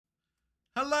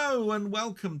Hello and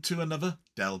welcome to another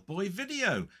Delboy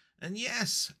video. And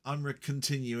yes, I'm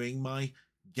continuing my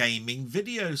gaming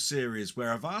video series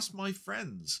where I've asked my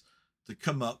friends to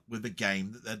come up with a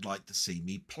game that they'd like to see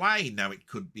me play. Now, it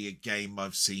could be a game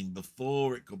I've seen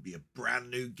before, it could be a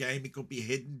brand new game, it could be a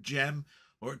hidden gem,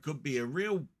 or it could be a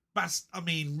really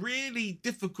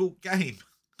difficult game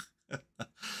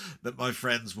that my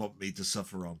friends want me to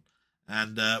suffer on.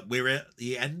 And we're at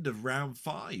the end of round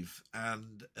 5,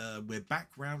 and we're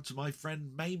back round to my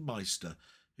friend Mamemeister,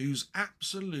 who's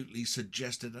absolutely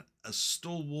suggested a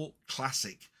stalwart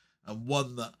classic, and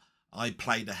one that I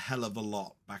played a hell of a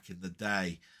lot back in the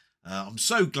day. I'm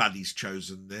so glad he's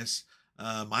chosen this.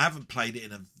 I haven't played it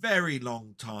in a very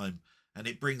long time, and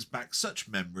it brings back such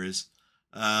memories.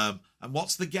 And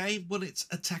what's the game? Well, it's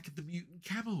Attack of the Mutant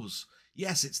Camels.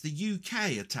 Yes, it's the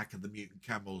UK Attack of the Mutant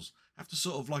Camels. I have to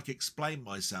sort of like explain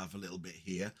myself a little bit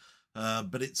here,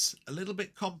 but it's a little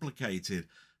bit complicated.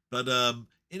 But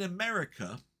in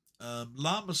America,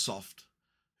 Llamasoft,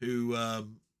 who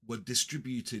were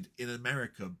distributed in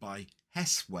America by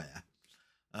Hessware,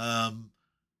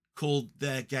 called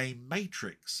their game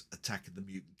Matrix Attack of the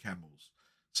Mutant Camels.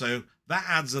 So that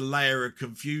adds a layer of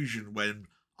confusion when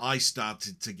I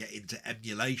started to get into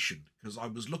emulation, because I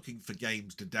was looking for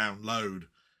games to download,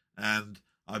 and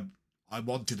I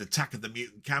wanted Attack of the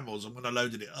Mutant Camels, and when I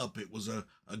loaded it up, it was a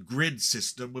grid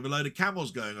system with a load of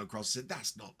camels going across it.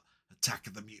 That's not Attack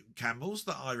of the Mutant Camels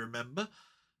that I remember.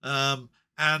 And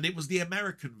it was the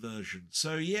American version.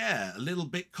 So yeah, a little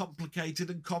bit complicated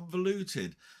and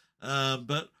convoluted.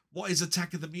 But what is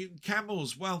Attack of the Mutant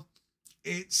Camels? Well,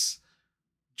 it's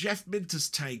Jeff Minter's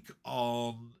take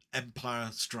on Empire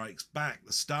Strikes Back,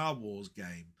 the Star Wars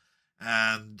game.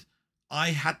 And I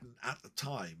hadn't at the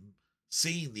time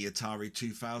seen the Atari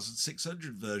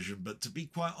 2600 version, but to be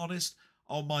quite honest,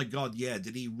 oh my god, yeah,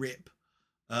 did he rip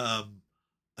a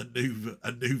new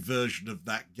version of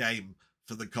that game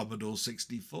for the Commodore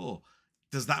 64?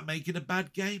 Does that make it a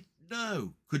bad game?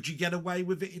 No. Could you get away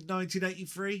with it in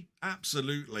 1983?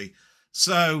 Absolutely.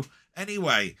 So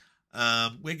anyway,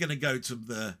 we're going to go to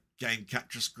the game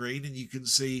capture screen, and you can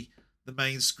see the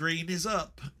main screen is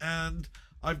up, and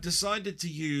I've decided to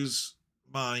use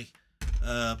my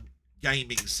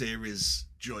gaming series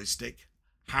joystick.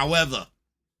 However,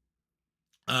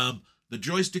 the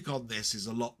joystick on this is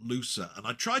a lot looser, and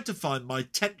I tried to find my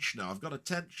tensioner. I've got a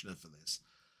tensioner for this,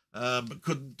 but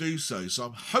couldn't do so. So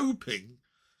I'm hoping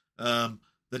that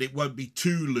it won't be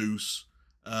too loose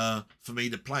for me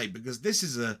to play, because this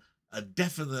is a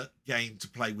definite game to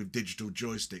play with digital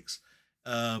joysticks.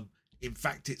 In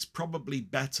fact, it's probably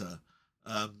better,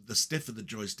 the stiffer the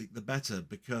joystick, the better,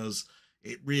 because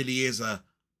it really is a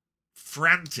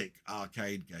frantic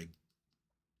arcade game.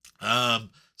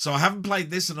 So I haven't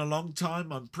played this in a long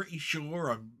time. I'm pretty sure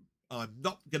I'm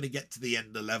not going to get to the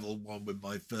end of level 1 with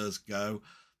my first go,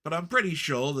 but I'm pretty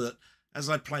sure that as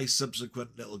I play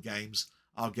subsequent little games,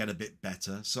 I'll get a bit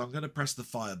better. So I'm going to press the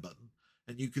fire button,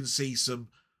 and you can see some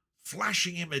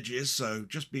flashing images, so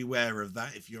just beware of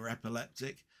that if you're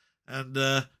epileptic. And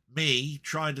me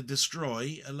trying to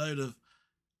destroy a load of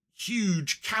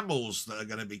huge camels that are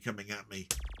going to be coming at me.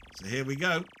 So here we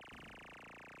go.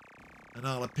 And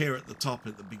I'll appear at the top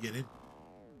at the beginning.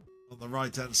 On the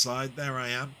right hand side, there I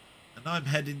am. And I'm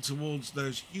heading towards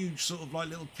those huge sort of like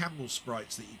little camel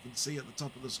sprites that you can see at the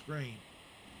top of the screen.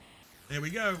 There we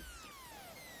go.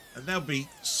 And they'll be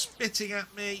spitting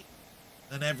at me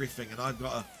and everything. And I've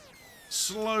got to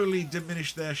slowly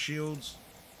diminish their shields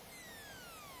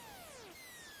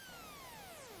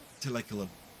till I kill them.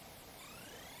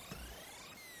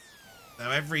 Now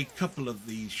every couple of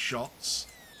these shots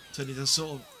turn into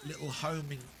sort of little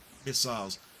homing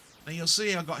missiles. Now you'll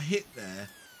see I got hit there.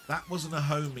 That wasn't a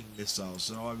homing missile,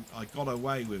 so I got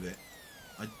away with it.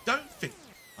 I don't think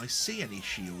I see any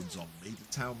shields on me to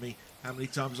tell me how many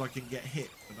times I can get hit,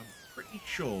 but I'm pretty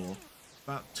sure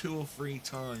about 2 or 3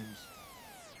 times.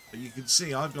 But you can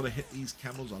see I've got to hit these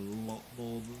camels a lot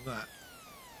more than that.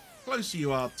 The closer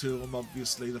you are to them,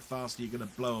 obviously, the faster you're going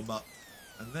to blow them up.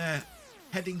 And they're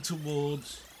heading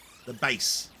towards the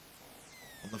base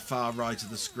on the far right of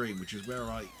the screen, which is where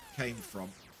I came from.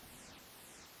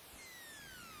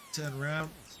 Turn around,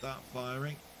 start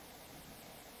firing.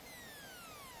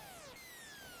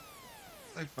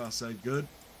 So far so good.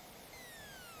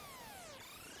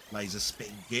 Laser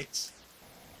spitting gits.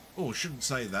 Oh, shouldn't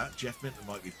say that. Jeff Minter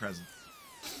might be present.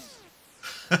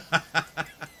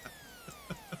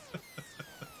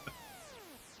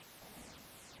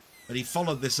 But he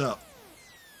followed this up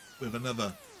with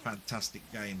another fantastic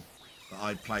game that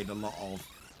I played a lot of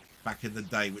back in the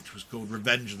day, which was called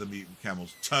Revenge of the Mutant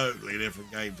Camels. Totally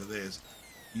different game to this.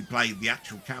 you played the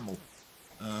actual camel.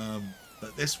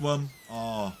 But this one,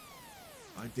 oh,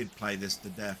 I did play this to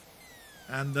death.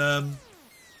 And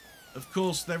of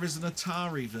course there is an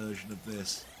Atari version of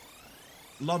this.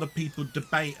 A lot of people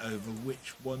debate over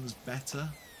which one's better.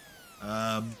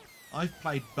 I've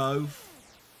played both.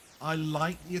 I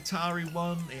like the Atari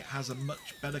one. It has a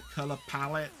much better colour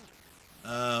palette.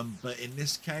 But in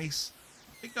this case,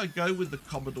 I think I'd go with the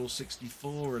Commodore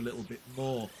 64 a little bit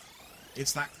more.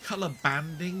 It's that colour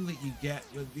banding that you get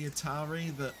with the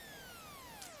Atari that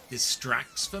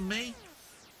distracts for me.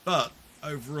 But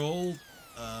overall,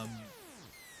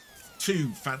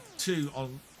 two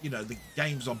on, you know, the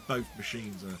games on both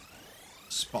machines are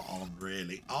spot on,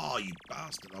 really. Oh, you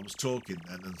bastard. I was talking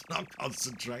then and not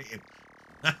concentrating.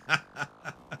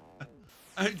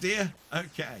 Oh dear.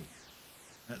 Okay.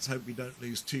 Let's hope we don't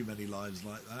lose too many lives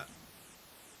like that.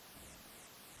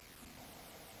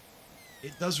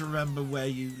 It does remember where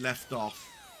you left off.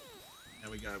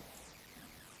 There we go.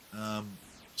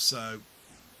 So,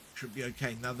 should be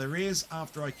okay. Now, there is,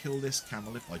 after I kill this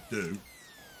camel, if I do,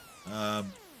 a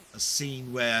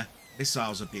scene where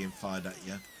missiles are being fired at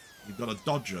you. You've got to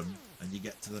dodge them, and you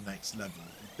get to the next level.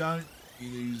 If you don't, you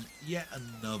lose yet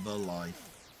another life.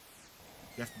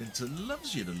 Jeff Minter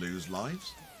loves you to lose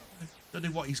lives. I don't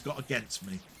know what he's got against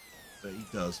me, but he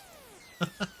does.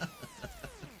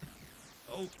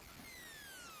 Oh.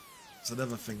 It's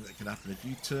another thing that can happen. If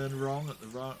you turn wrong at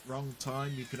the wrong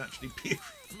time, you can actually be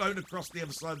flown across the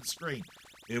other side of the screen.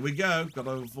 Here we go. Got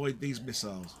to avoid these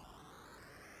missiles.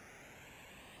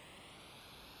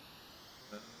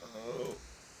 Oh.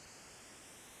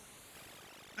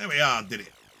 There we are. Did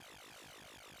it.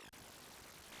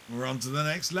 We're on to the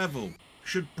next level.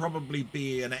 Should probably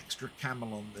be an extra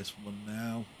camel on this one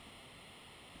now.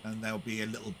 And they'll be a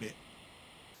little bit...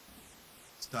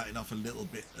 starting off a little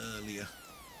bit earlier.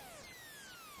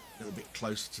 A little bit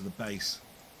closer to the base.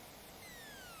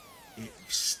 It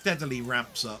steadily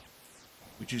ramps up,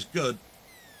 which is good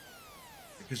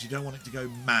because you don't want it to go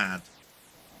mad.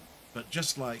 But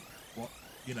just like what,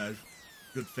 you know,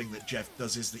 good thing that Jeff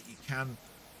does is that you can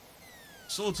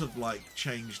sort of like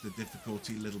change the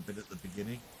difficulty a little bit at the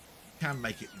beginning. You can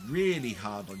make it really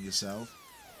hard on yourself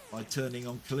by turning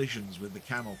on collisions with the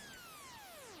camel.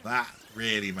 That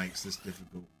really makes this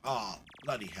difficult. Oh,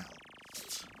 bloody hell.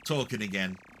 Talking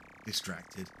again.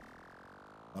 Distracted.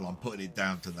 Well, I'm putting it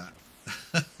down to that.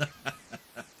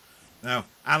 Now,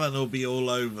 Alan will be all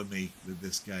over me with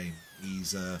this game.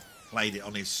 He's played it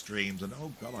on his streams, and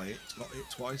oh god, I got it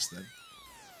twice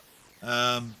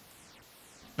then.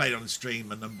 Played on his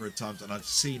stream a number of times, and I've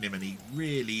seen him, and he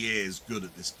really is good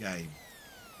at this game.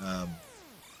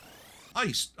 I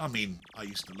used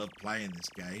to love playing this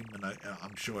game, and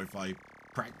I'm sure if I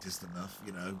practiced enough,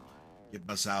 you know, give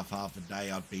myself half a day,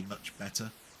 I'd be much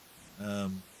better.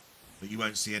 But you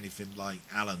won't see anything like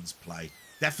Alan's play.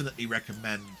 Definitely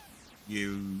recommend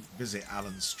you visit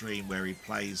Alan's stream where he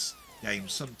plays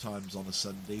games sometimes on a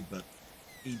Sunday, but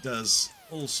he does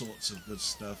all sorts of good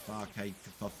stuff, arcade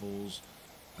kerfuffles,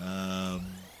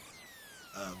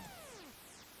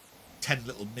 10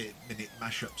 little minute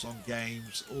mashups on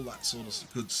games, all that sort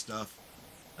of good stuff.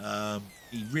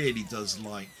 He really does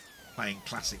like playing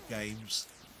classic games.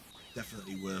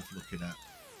 Definitely worth looking at.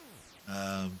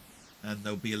 And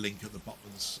there'll be a link at the bottom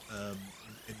of this,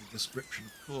 in the description,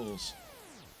 of course.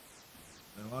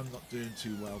 Now, I'm not doing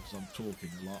too well because I'm talking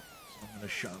a lot, so I'm going to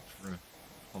shut up for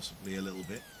possibly a little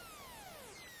bit.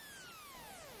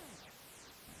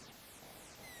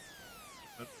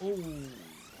 But, oh,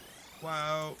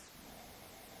 wow.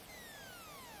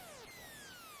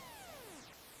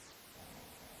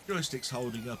 Joystick's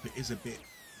holding up, it is a bit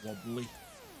wobbly.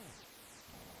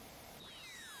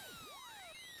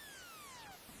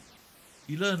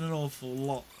 You learn an awful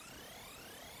lot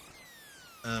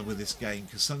with this game,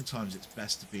 because sometimes it's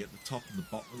best to be at the top and the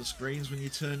bottom of the screens when you're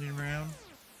turning around.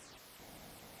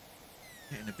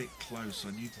 Getting a bit close,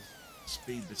 I need to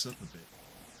speed this up a bit.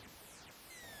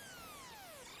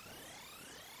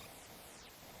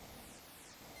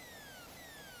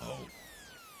 Oh.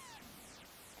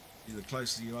 See, the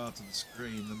closer you are to the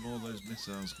screen, the more those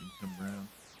missiles can come round.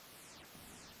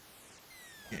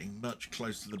 Getting much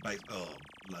closer to the base. Oh,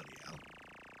 bloody hell.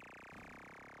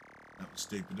 That was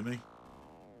stupid of me.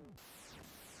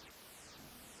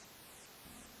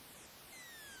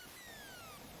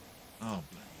 Oh,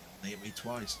 bloody hell. They hit me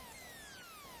twice.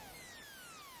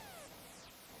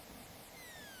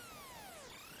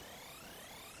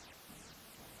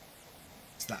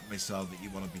 It's that missile that you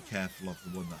want to be careful of,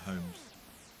 the one that homes.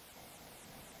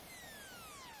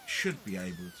 Should be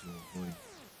able to avoid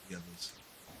the others.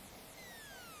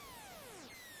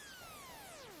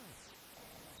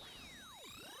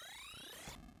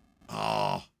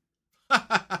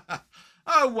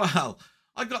 well,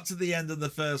 I got to the end of the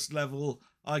first level.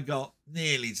 I got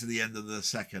nearly to the end of the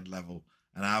second level,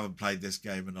 and I haven't played this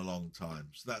game in a long time,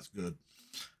 so that's good.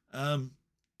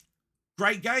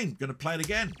 Great game. Going to play it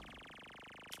again.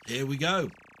 Here we go.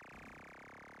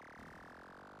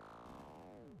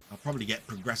 I'll probably get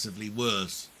progressively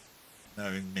worse,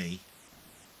 knowing me.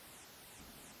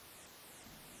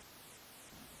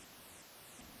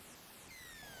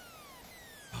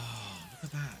 Oh, look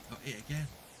at that. Got it again.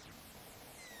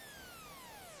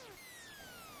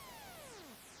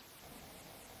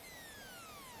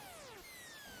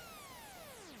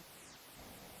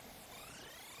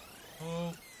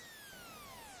 Oh.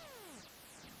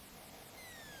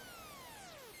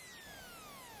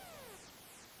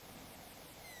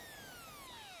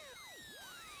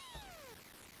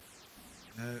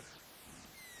 No.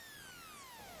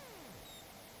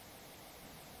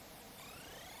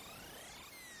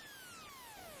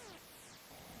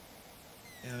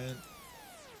 Yeah,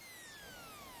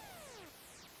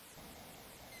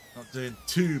 not doing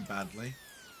too badly.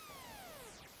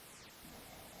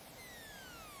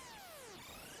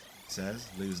 It says,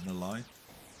 losing a life.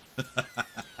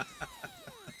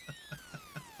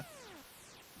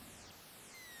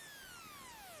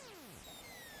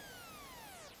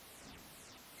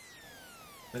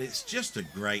 But it's just a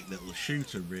great little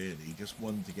shooter, really. Just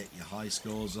one to get your high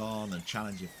scores on and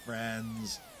challenge your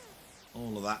friends.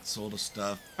 All of that sort of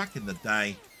stuff. Back in the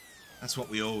day, that's what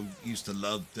we all used to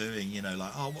love doing. You know,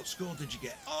 like, oh, what score did you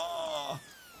get? Oh,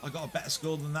 I got a better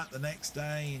score than that the next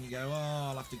day. And you go, oh,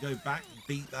 I'll have to go back and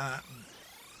beat that. And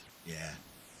yeah.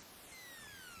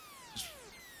 Just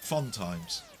fun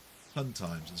times. Fun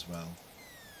times as well.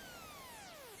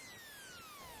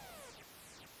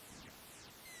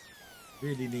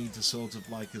 Really need to sort of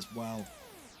like as well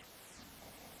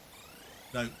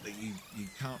note that you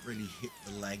can't really hit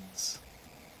the legs.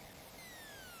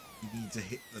 You need to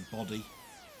hit the body,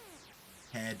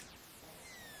 head.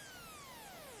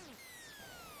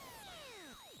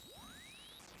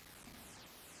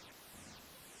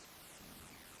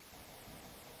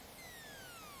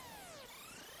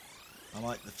 I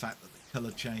like the fact that the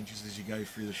colour changes as you go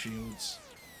through the shields.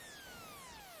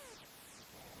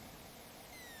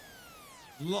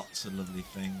 Lots of lovely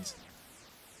things.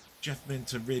 Jeff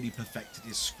Minter really perfected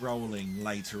his scrolling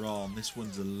later on. This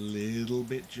one's a little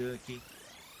bit jerky.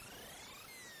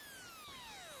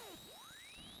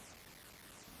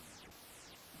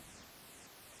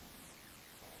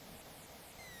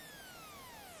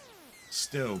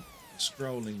 Still,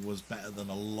 scrolling was better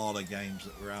than a lot of games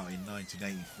that were out in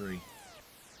 1983.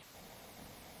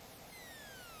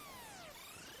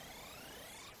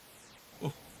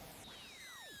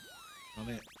 On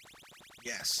it.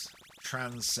 Yes.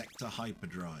 Trans-sector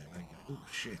hyperdrive. Oh,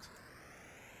 shit.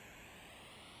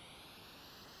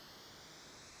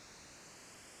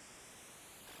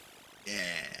 Yeah.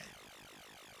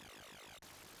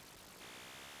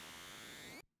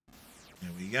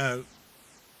 There we go.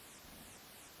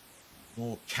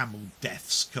 More camel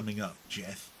deaths coming up,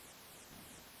 Jeff.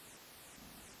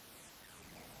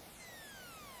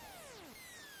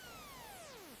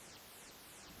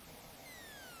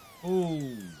 Oh,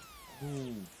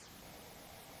 oh.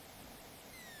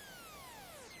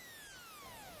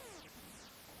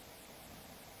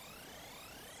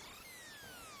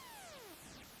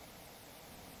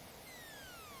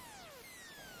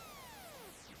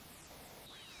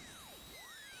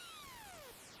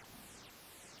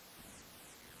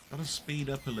 Gotta speed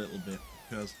up a little bit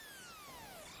because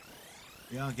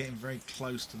we are getting very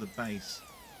close to the base.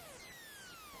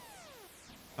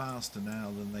 Faster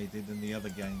now than they did in the other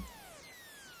game.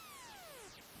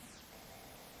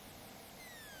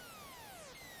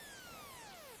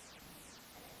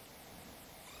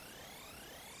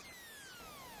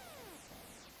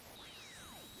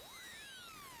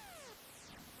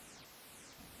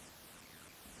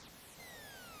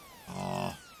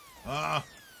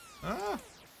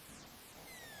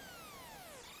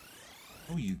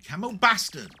 Oh, you camel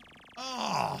bastard!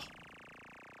 Oh!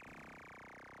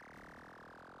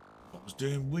 I was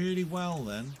doing really well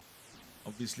then.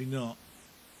 Obviously not.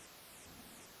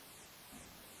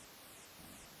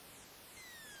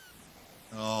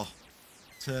 Oh,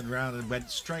 turned around and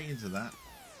went straight into that.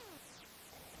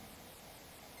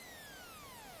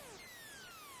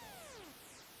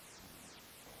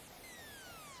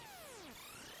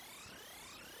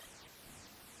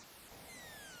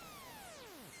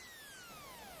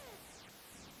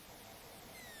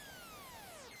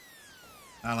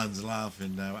 Alan's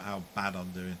laughing now at how bad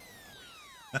I'm doing.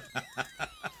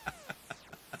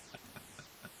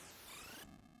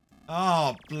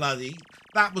 Oh, bloody.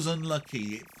 That was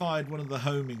unlucky. It fired one of the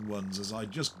homing ones as I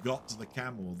just got to the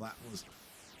camel. That was...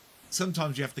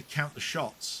 Sometimes you have to count the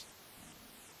shots.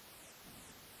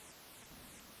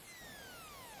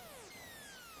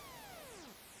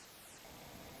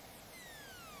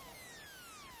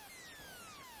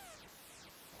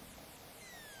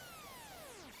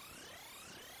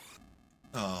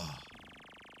 Oh.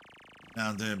 Now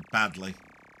I'm doing badly.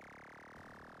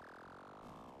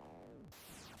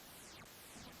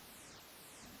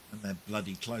 And they're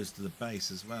bloody close to the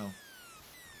base as well.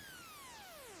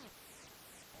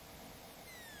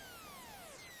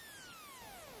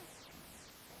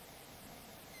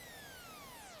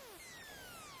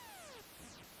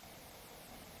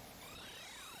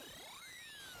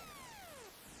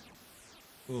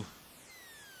 Ooh.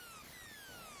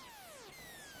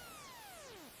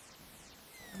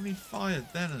 How many fired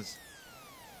then as...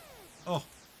 Oh.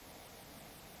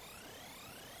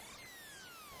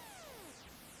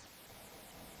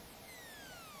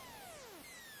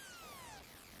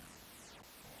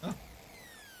 Oh. I'll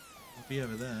be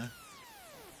over there.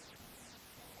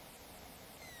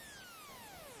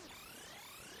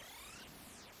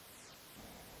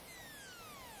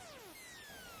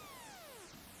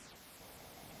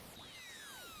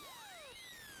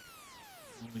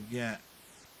 What we get?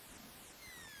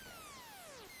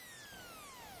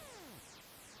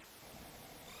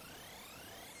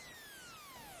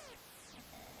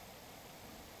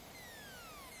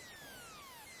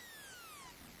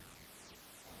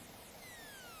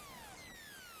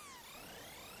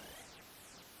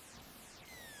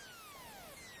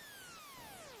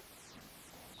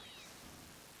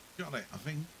 Got it, I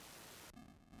think.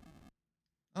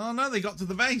 Oh no, they got to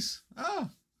the base. Oh.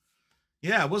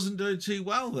 Yeah, I wasn't doing too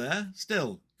well there.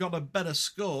 Still, got a better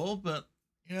score, but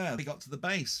yeah, they got to the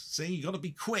base. See, you got to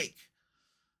be quick.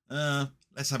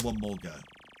 Let's have one more go.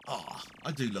 Oh,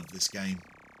 I do love this game.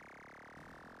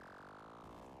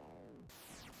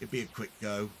 It'd be a quick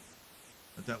go.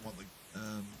 I don't want to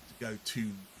go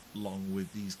too long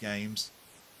with these games.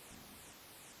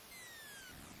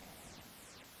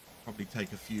 Probably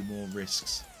take a few more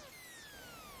risks.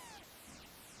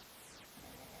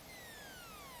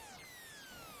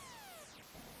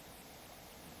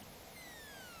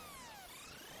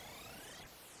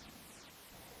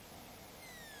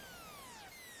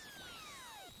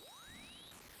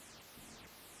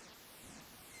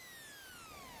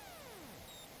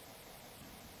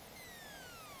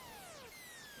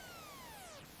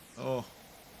 Oh.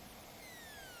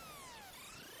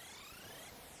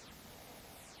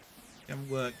 Haven't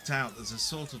worked out. There's a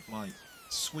sort of like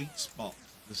sweet spot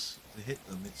to hit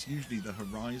them. It's usually the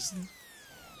horizon.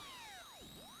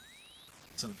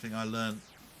 Something I learned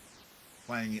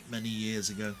playing it many years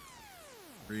ago.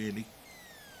 Really.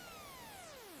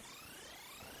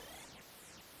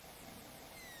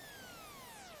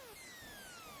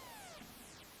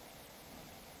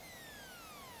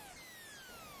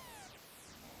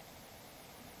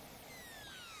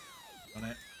 Got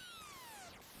it.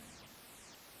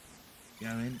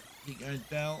 Going. Keep going,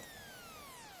 Del.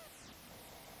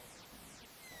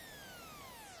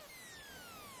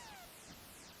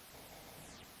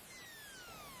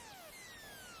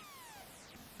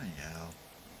 Hell.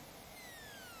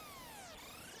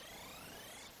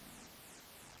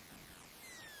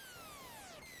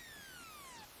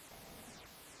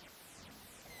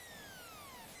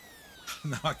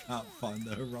 No, I can't find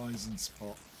the horizon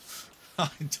spot. I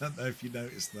don't know if you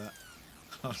noticed that.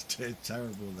 I was doing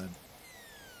terrible then.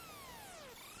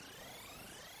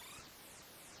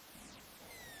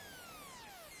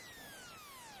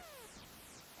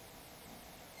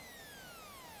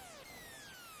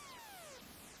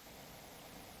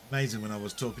 Amazing when I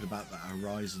was talking about that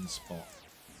horizon spot.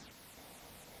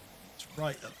 It's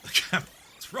right at the camel.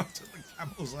 It's right at the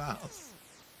camel's ass.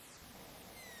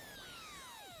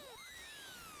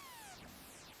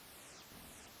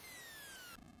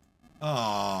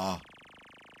 Ah.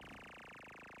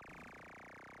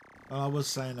 I was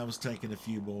saying I was taking a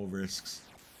few more risks.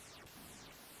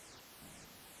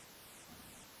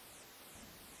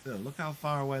 Still, look how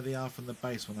far away they are from the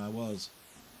base when I was.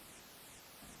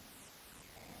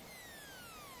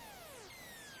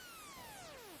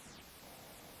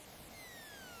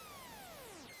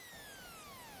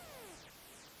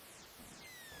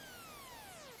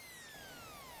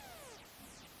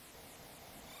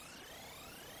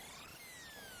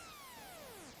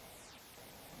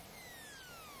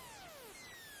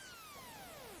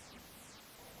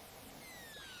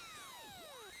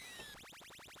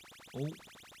 Oh.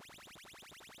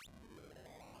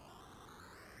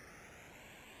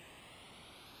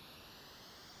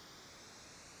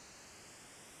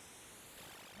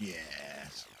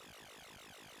 Yes.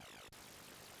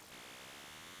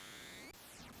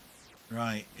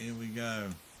 Right, here we go.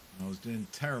 I was doing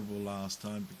terrible last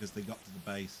time because they got to the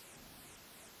base.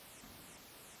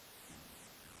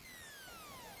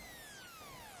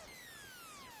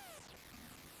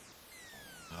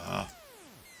 Ah,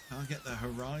 can't get the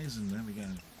horizon. There we go.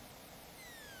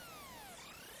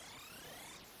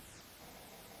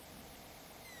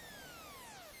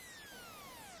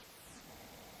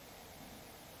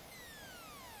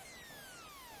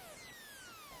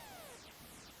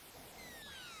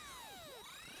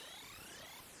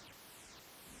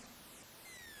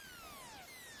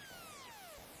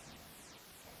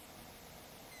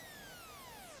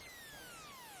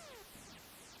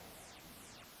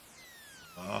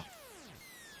 Oh.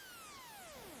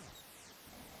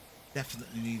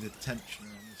 Definitely need a tensioner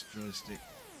on this joystick.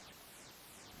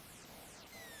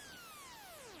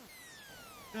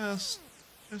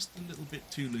 Just a little bit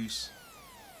too loose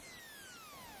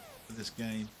for this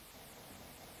game.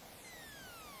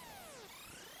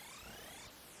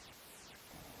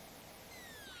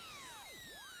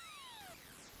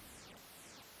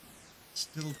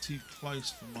 Still too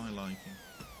close for my liking.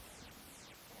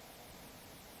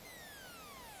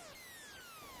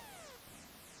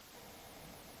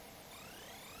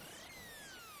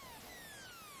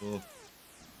 Oh.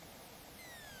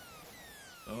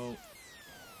 Oh.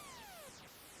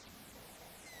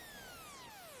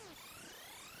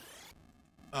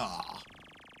 Ah.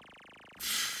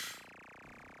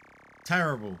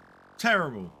 Terrible.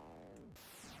 Terrible.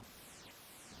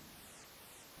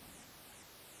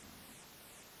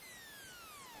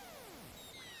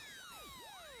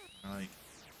 Right.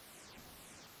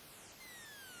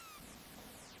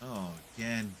 Oh,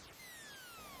 again.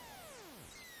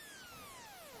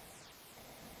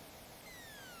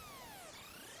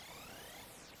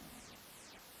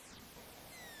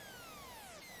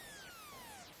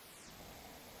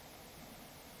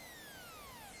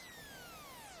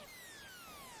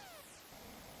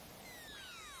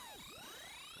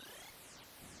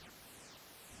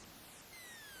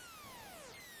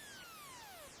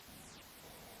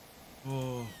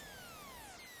 Oh.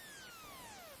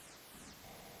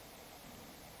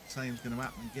 Same's going to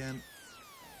happen again.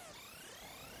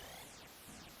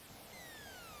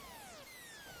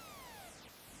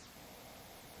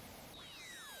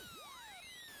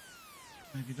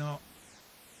 Maybe not.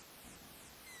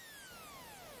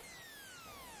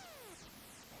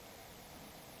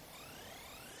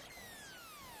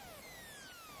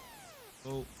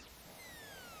 Oh.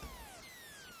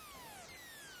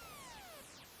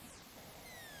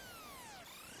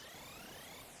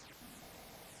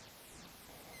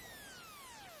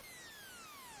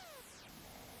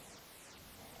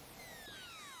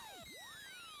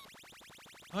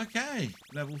 Okay,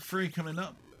 level 3 coming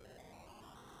up.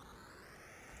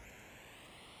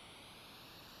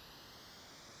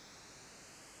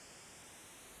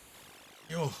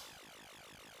 Oh.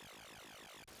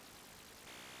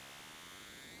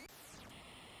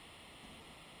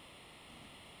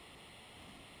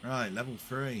 Right, level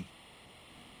 3.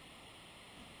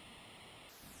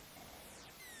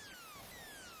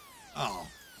 Oh,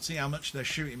 see how much they're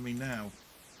shooting me now.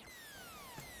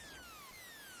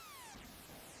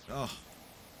 Oh.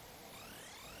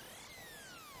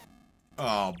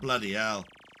 Oh, bloody hell.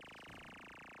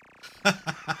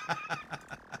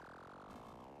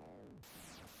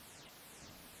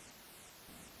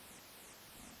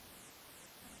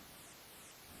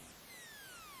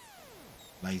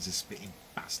 Laser spitting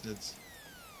bastards.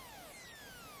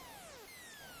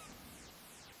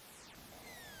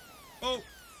 Oh.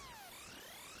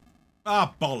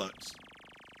 Ah, bollocks.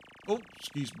 Oh,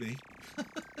 excuse me.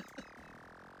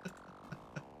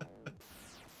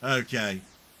 Okay.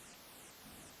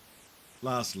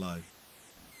 Last life.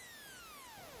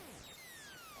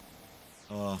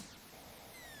 Oh.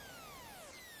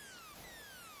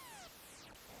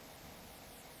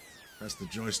 Press the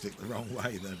joystick the wrong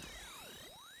way then.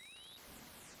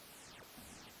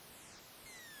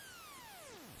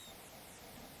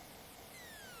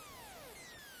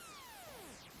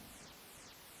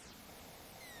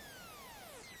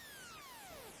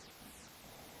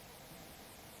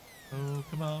 Oh,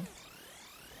 come on.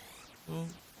 Oh.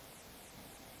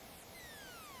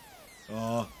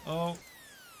 Oh, oh,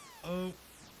 oh.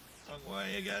 Wrong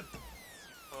way again.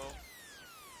 Oh.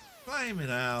 Blaming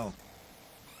hell.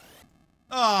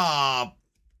 Ah,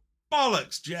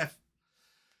 bollocks, Jeff.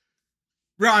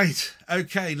 Right,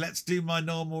 okay, let's do my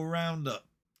normal roundup.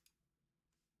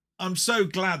 I'm so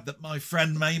glad that my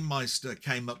friend Mamemeister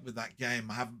came up with that game.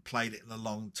 I haven't played it in a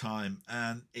long time,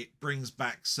 and it brings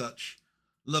back such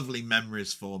lovely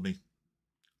memories for me.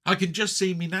 I can just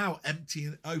see me now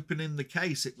opening the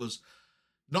case. It was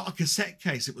not a cassette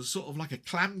case. It was sort of like a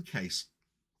clam case.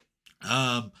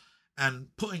 And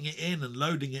putting it in and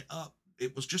loading it up,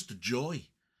 it was just a joy.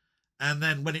 And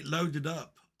then when it loaded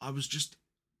up, I was just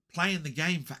playing the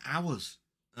game for hours.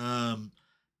 And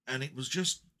it was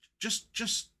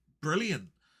just brilliant.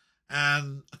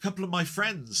 And a couple of my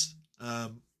friends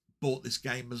bought this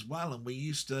game as well, and we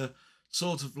used to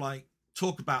sort of like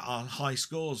talk about our high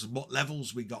scores and what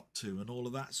levels we got to and all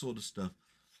of that sort of stuff.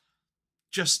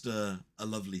 Just a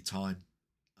lovely time.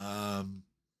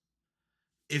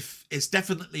 If it's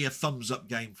definitely a thumbs up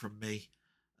game from me.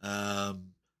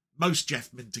 Most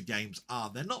Jeff Minter games are.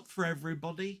 They're not for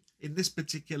everybody. In this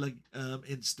particular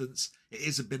instance, it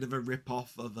is a bit of a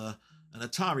rip-off of an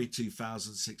Atari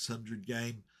 2600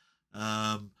 game.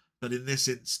 But in this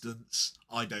instance,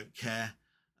 I don't care.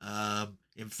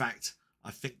 In fact,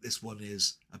 I think this one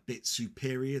is a bit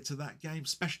superior to that game,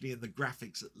 especially in the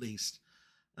graphics at least.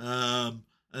 And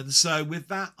so with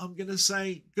that, I'm going to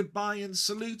say goodbye and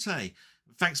salute.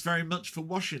 Thanks very much for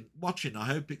watching. I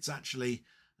hope it's actually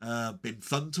been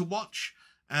fun to watch.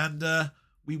 And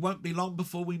we won't be long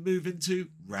before we move into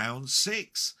round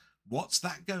 6. What's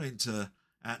that going to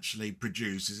actually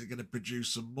produce? Is it going to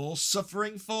produce some more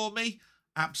suffering for me?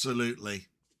 Absolutely.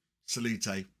 Salute.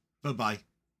 Bye-bye.